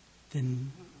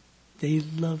they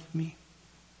love me?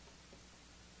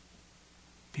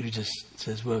 Peter just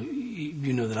says, well,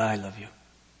 you know that I love you.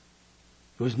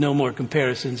 There was no more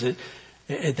comparisons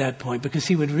at that point, because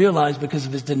he would realize, because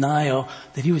of his denial,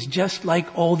 that he was just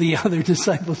like all the other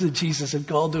disciples that Jesus had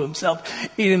called to himself.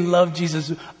 He didn't love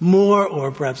Jesus more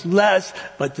or perhaps less,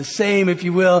 but the same, if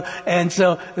you will. And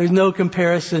so there's no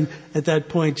comparison at that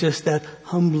point, just that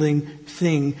humbling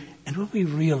thing. And what we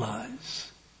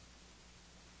realize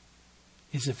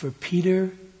is that for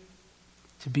Peter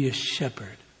to be a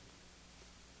shepherd,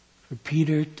 for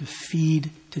Peter to feed,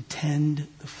 to tend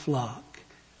the flock,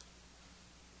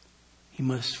 he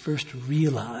must first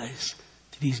realize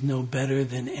that he's no better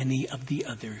than any of the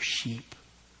other sheep.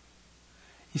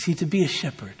 You see, to be a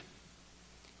shepherd,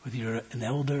 whether you're an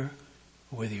elder,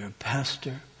 or whether you're a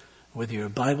pastor, or whether you're a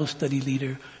Bible study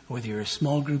leader, or whether you're a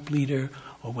small group leader,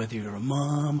 or whether you're a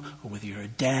mom, or whether you're a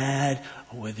dad,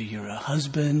 or whether you're a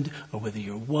husband, or whether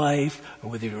you're a wife,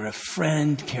 or whether you're a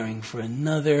friend caring for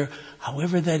another,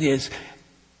 however that is,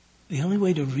 the only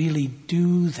way to really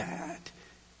do that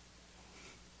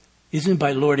isn't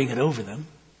by lording it over them,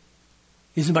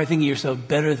 isn't by thinking yourself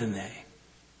better than they,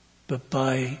 but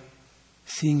by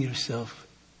seeing yourself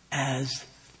as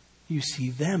you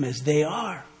see them, as they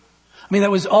are. I mean,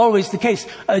 that was always the case.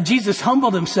 Jesus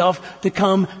humbled himself to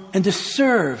come and to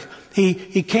serve.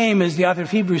 He came, as the author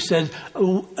of Hebrews said,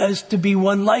 as to be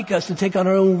one like us, to take on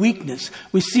our own weakness.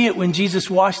 We see it when Jesus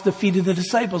washed the feet of the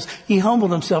disciples. He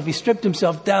humbled himself. He stripped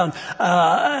himself down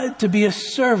to be a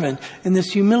servant in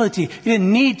this humility. He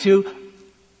didn't need to,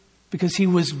 because he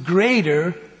was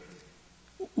greater.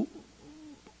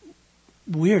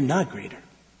 We're not greater.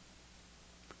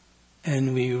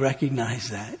 And we recognize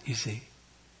that, you see.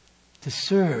 To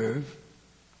serve,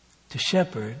 to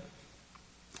shepherd,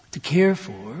 to care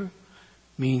for,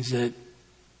 means that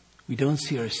we don't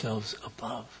see ourselves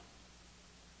above.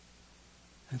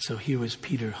 And so here was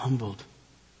Peter humbled.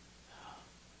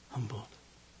 In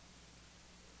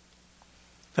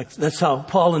fact, that's how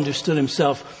Paul understood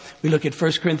himself. We look at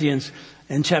 1 Corinthians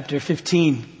and chapter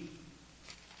 15.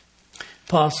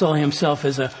 Paul saw himself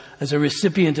as a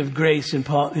recipient of grace. In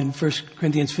 1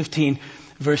 Corinthians 15,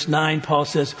 verse 9, Paul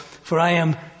says, for I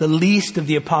am the least of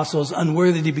the apostles,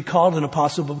 unworthy to be called an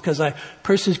apostle, because I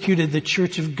persecuted the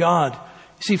church of God.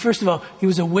 You see, first of all, he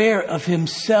was aware of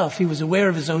himself. He was aware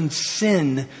of his own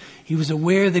sin. He was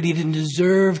aware that he didn't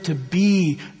deserve to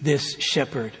be this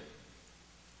shepherd.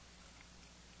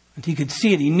 And he could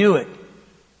see it. He knew it.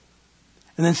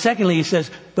 And then secondly, he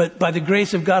says, but by the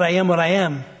grace of God, I am what I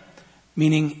am.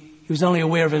 Meaning, he was only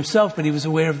aware of himself, but he was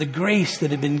aware of the grace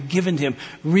that had been given to him.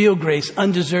 Real grace,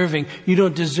 undeserving. You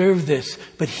don't deserve this,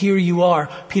 but here you are.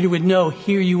 Peter would know,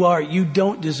 here you are. You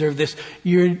don't deserve this.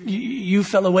 You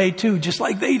fell away too, just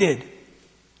like they did.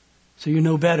 So you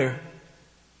know better.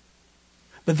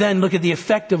 But then look at the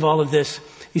effect of all of this.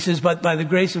 He says, but by the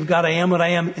grace of God, I am what I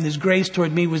am. And his grace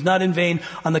toward me was not in vain.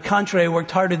 On the contrary, I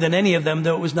worked harder than any of them,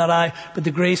 though it was not I, but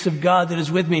the grace of God that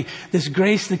is with me. This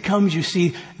grace that comes, you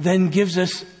see, then gives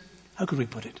us, how could we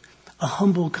put it? A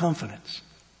humble confidence,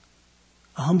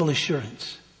 a humble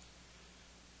assurance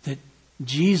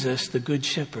Jesus, the Good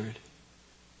Shepherd,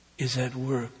 is at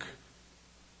work,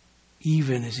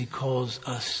 even as he calls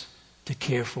us to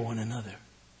care for one another.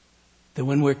 That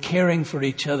when we're caring for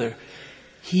each other,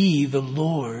 he, the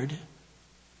Lord,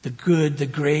 the good, the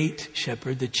great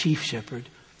shepherd, the chief shepherd,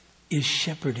 is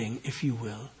shepherding, if you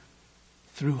will,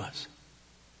 through us.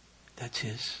 That's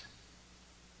his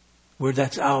word.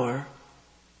 That's our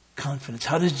confidence.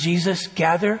 How does Jesus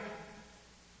gather?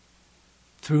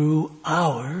 Through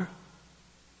our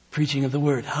preaching of the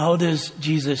word. How does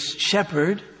Jesus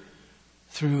shepherd?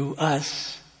 Through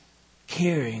us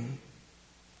caring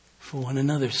for one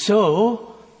another.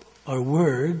 So, our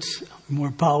words are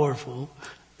more powerful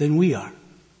than we are.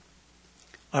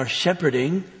 Our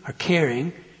shepherding, our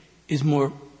caring, is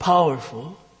more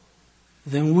powerful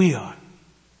than we are.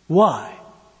 Why?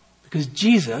 Because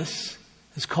Jesus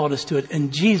has called us to it,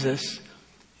 and Jesus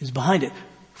is behind it.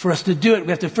 For us to do it,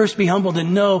 we have to first be humbled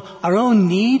and know our own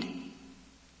need,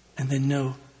 and then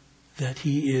know that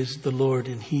he is the Lord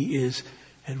and he is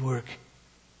at work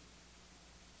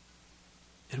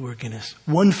in us.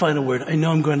 One final word. I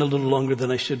know I'm going a little longer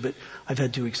than I should, but I've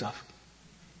had 2 weeks off.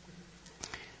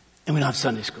 And we don't have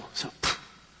Sunday school, so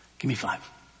give me 5.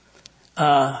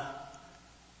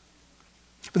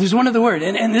 But there's one other word,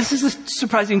 and this is a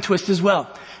surprising twist as well.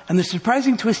 And the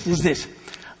surprising twist is this.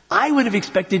 I would have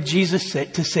expected Jesus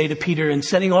to say to Peter, in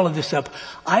setting all of this up,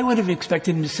 I would have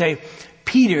expected him to say,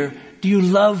 Peter, do you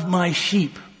love my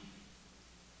sheep?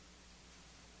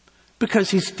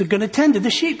 Because he's going to tend to the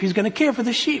sheep. He's going to care for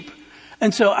the sheep.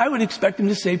 And so I would expect him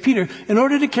to say, Peter, in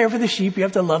order to care for the sheep, you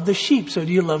have to love the sheep. So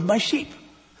do you love my sheep?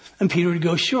 And Peter would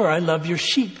go, sure, I love your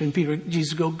sheep. And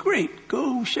Jesus would go, great,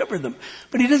 go shepherd them.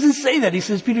 But he doesn't say that. He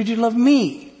says, Peter, do you love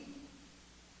me?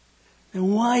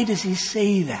 And why does he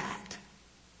say that?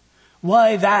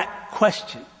 Why that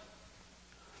question?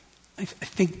 I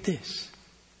think this.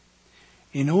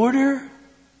 In order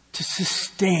to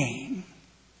sustain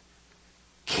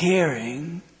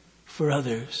caring for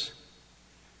others,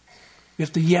 we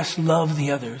have to, yes, love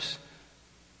the others,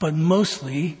 but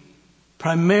mostly,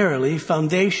 primarily,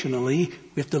 foundationally,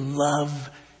 we have to love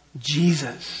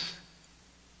Jesus.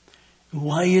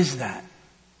 Why is that?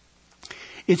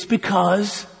 It's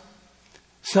because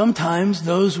sometimes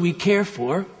those we care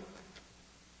for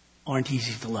aren't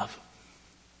easy to love.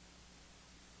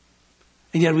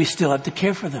 And yet we still have to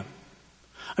care for them.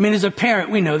 I mean, as a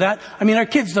parent, we know that. I mean, our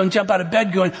kids don't jump out of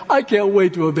bed going, I can't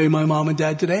wait to obey my mom and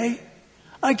dad today.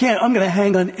 I'm going to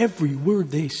hang on every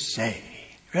word they say,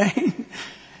 right?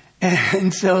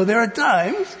 And so there are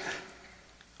times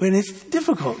when it's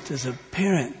difficult as a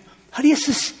parent. How do you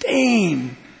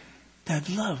sustain that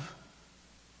love?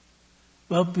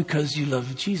 Well, because you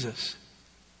love Jesus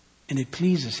and it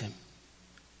pleases him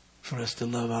for us to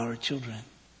love our children.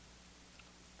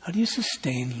 How do you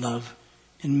sustain love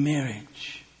in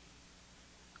marriage?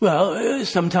 Well,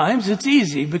 sometimes it's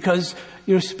easy because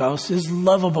your spouse is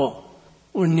lovable,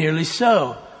 or nearly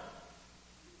so.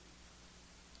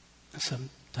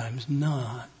 Sometimes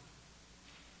not.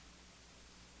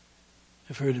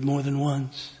 I've heard it more than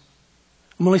once.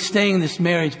 I'm only staying in this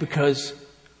marriage because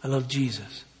I love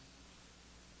Jesus.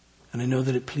 And I know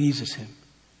that it pleases him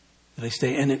that I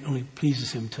stay, and it only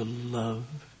pleases him to love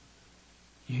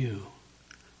you.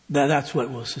 That's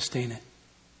what will sustain it.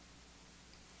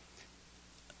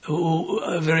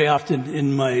 Very often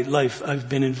in my life, I've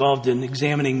been involved in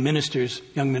examining ministers,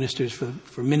 young ministers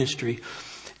for ministry.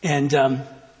 And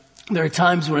there are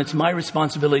times when it's my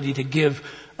responsibility to give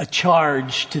a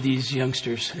charge to these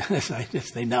youngsters,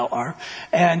 as they now are,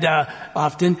 and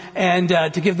often, and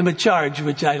to give them a charge,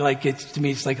 which I like. To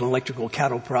me, it's like an electrical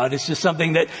cattle prod. It's just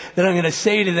something that I'm going to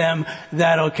say to them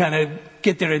that'll kind of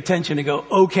get their attention and go,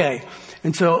 okay.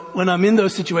 And so when I'm in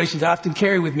those situations, I often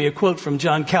carry with me a quote from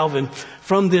John Calvin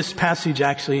from this passage,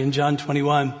 actually, in John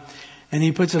 21. And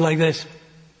he puts it like this.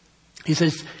 He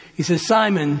says,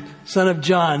 Simon, son of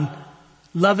John,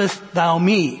 lovest thou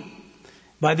me?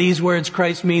 By these words,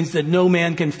 Christ means that no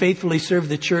man can faithfully serve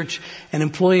the church and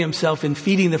employ himself in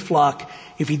feeding the flock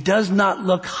if he does not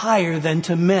look higher than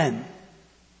to men.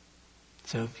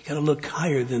 So you got to look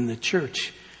higher than the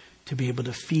church to be able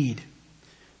to feed.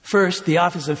 First, the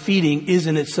office of feeding is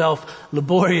in itself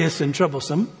laborious and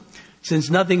troublesome, since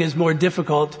nothing is more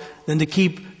difficult than to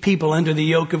keep people under the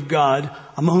yoke of God,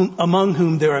 among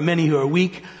whom there are many who are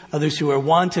weak, others who are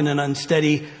wanton and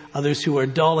unsteady, others who are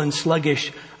dull and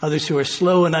sluggish, others who are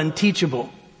slow and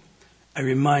unteachable. I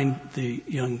remind the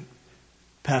young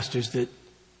pastors that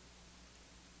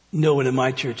no one in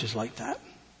my church is like that.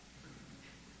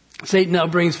 Satan now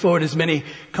brings forward as many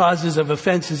causes of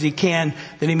offense as he can,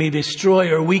 that he may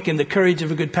destroy or weaken the courage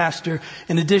of a good pastor.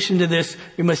 In addition to this,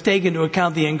 we must take into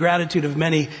account the ingratitude of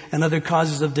many and other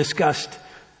causes of disgust.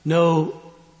 No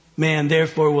man,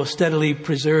 therefore, will steadily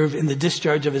preserve in the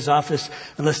discharge of his office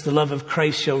unless the love of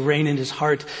Christ shall reign in his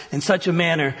heart in such a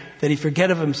manner that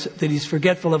he's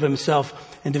forgetful of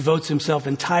himself and devotes himself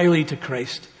entirely to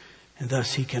Christ. And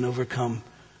thus he can overcome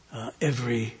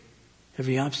every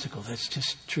obstacle. That's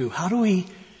just true. How do we,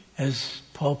 as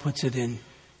Paul puts it in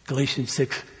Galatians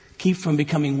 6, keep from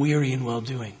becoming weary in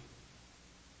well-doing?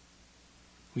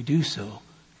 We do so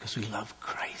because we love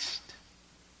Christ.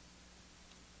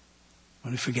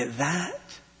 When we forget that,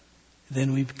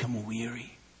 then we become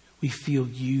weary. We feel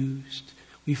used.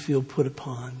 We feel put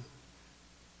upon.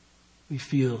 We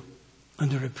feel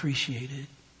underappreciated.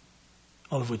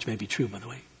 All of which may be true, by the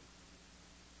way.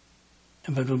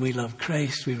 But when we love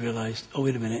Christ, we realized, oh,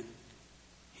 wait a minute.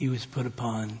 He was put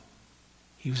upon.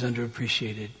 He was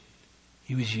underappreciated.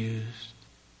 He was used.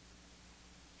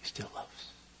 He still loves.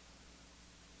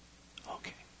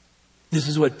 Okay. This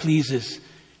is what pleases,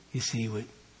 you see, what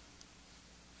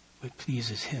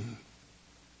pleases him.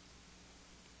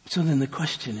 So then the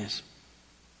question is,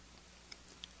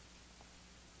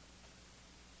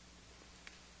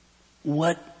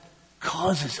 what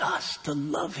causes us to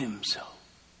love him so?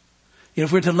 You know,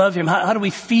 if we're to love him, how do we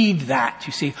feed that?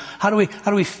 You see, how do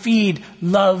we feed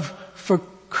love for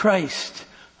Christ?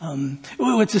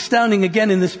 What's astounding again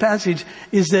in this passage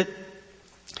is that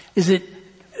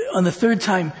on the third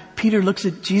time, Peter looks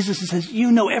at Jesus and says,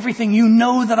 "You know everything. You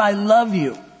know that I love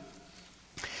you."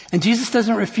 And Jesus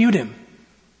doesn't refute him.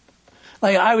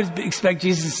 Like I would expect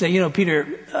Jesus to say, "You know,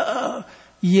 Peter,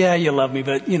 yeah, you love me,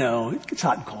 but you know, it's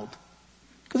hot and cold,"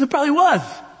 because it probably was.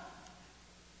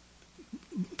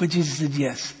 But Jesus said,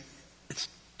 yes, it's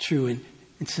true.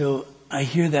 And so I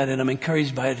hear that and I'm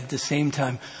encouraged by it. At the same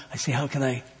time, I say, how can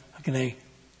I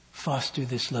foster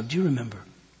this love? Do you remember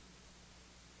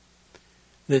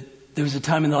that there was a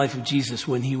time in the life of Jesus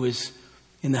when he was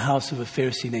in the house of a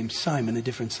Pharisee named Simon, a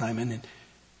different Simon, and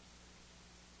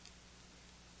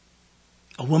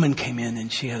a woman came in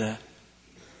and she had a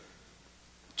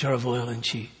jar of oil and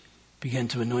she began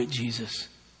to anoint Jesus.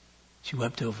 She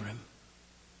wept over him.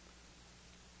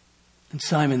 And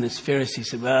Simon, this Pharisee,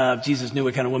 said, well, if Jesus knew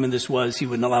what kind of woman this was, he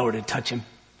wouldn't allow her to touch him.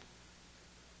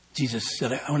 Jesus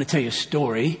said, I want to tell you a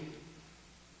story.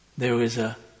 There was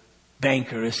a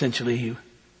banker, essentially, who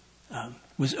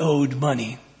was owed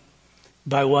money.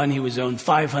 By one, he was owed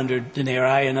 500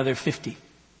 denarii, another 50.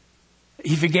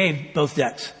 He forgave both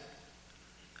debts.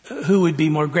 Who would be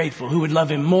more grateful? Who would love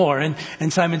him more? And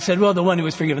Simon said, well, the one who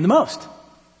was forgiven the most.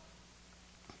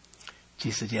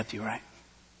 Jesus said, yep, you're right.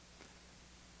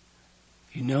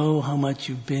 You know how much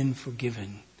you've been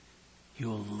forgiven.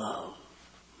 You'll love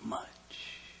much.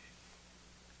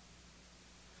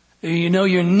 You know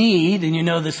your need and you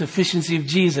know the sufficiency of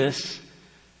Jesus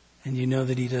and you know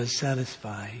that he does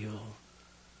satisfy. You'll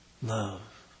love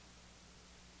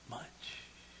much.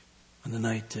 On the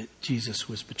night that Jesus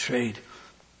was betrayed,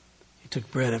 he took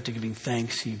bread after giving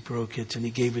thanks. He broke it and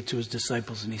he gave it to his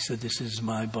disciples and he said, this is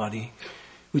my body,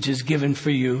 which is given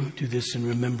for you. Do this in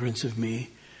remembrance of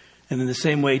me. And in the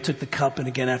same way, he took the cup, and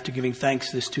again, after giving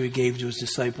thanks, this too he gave to his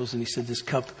disciples, and he said, this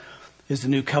cup is the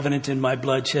new covenant in my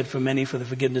blood shed for many for the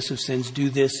forgiveness of sins. Do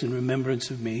this in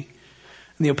remembrance of me.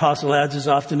 And the apostle adds, as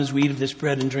often as we eat of this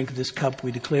bread and drink of this cup,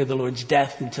 we declare the Lord's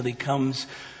death until he comes.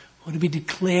 What are we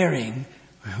declaring?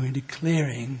 We're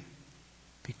declaring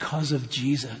because of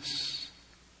Jesus,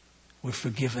 we're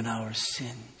forgiven our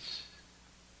sins.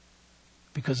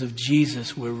 Because of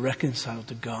Jesus, we're reconciled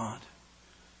to God.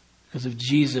 Because of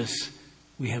Jesus,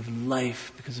 we have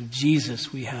life. Because of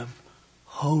Jesus, we have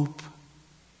hope.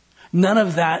 None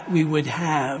of that we would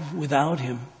have without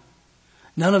him.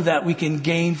 None of that we can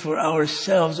gain for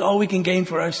ourselves. All we can gain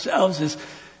for ourselves is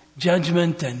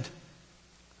judgment and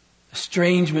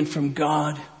estrangement from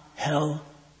God, hell.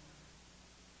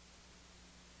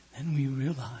 Then we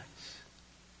realize,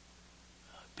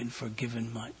 I've been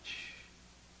forgiven much.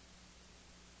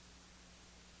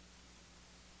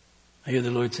 I hear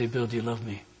the Lord say, Bill, do you love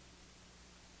me?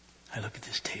 I look at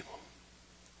this table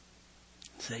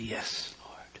and say, yes,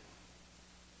 Lord.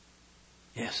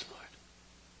 Yes, Lord.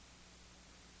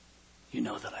 You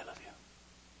know that I love you.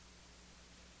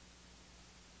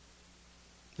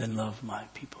 Then love my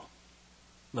people.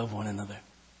 Love one another,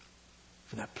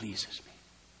 for that pleases me.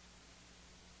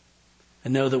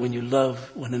 And know that when you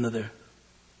love one another,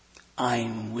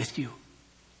 I'm with you.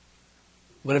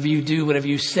 Whatever you do, whatever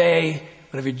you say,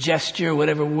 whatever gesture,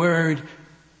 whatever word,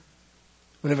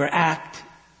 whatever act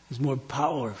is more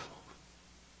powerful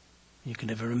you can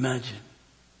never imagine,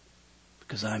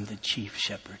 because I'm the chief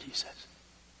shepherd, he says.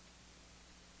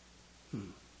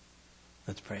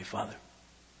 Let's pray. Father,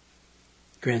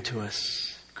 grant to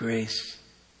us grace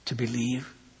to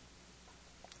believe.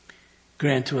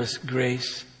 Grant to us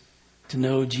grace to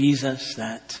know, Jesus,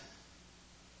 that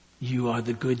you are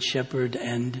the good shepherd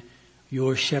and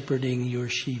you're shepherding your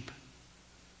sheep,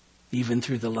 even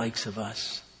through the likes of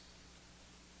us.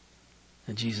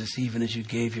 And Jesus, even as you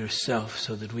gave yourself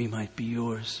so that we might be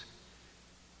yours,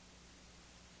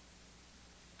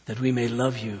 that we may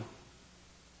love you,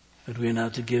 but we are now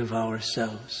to give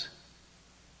ourselves,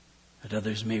 that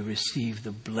others may receive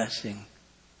the blessing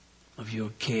of your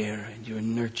care and your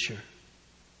nurture.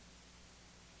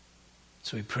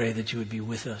 So we pray that you would be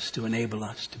with us to enable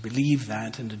us to believe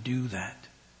that and to do that.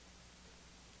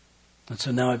 And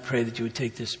so now I pray that you would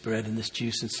take this bread and this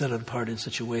juice and set it apart in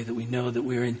such a way that we know that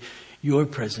we're in your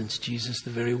presence, Jesus, the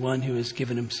very one who has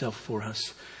given himself for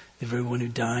us, the very one who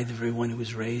died, the very one who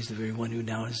was raised, the very one who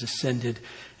now has ascended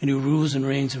and who rules and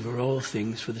reigns over all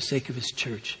things for the sake of his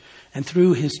church. And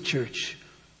through his church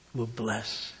will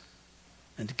bless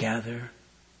and gather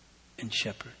and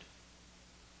shepherd.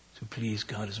 So please,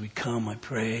 God, as we come, I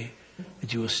pray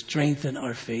that you will strengthen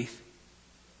our faith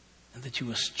and that you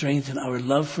will strengthen our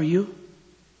love for you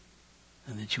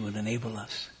and that you will enable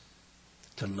us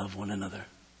to love one another.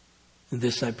 And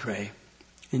this I pray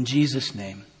in Jesus'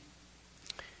 name.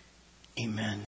 Amen.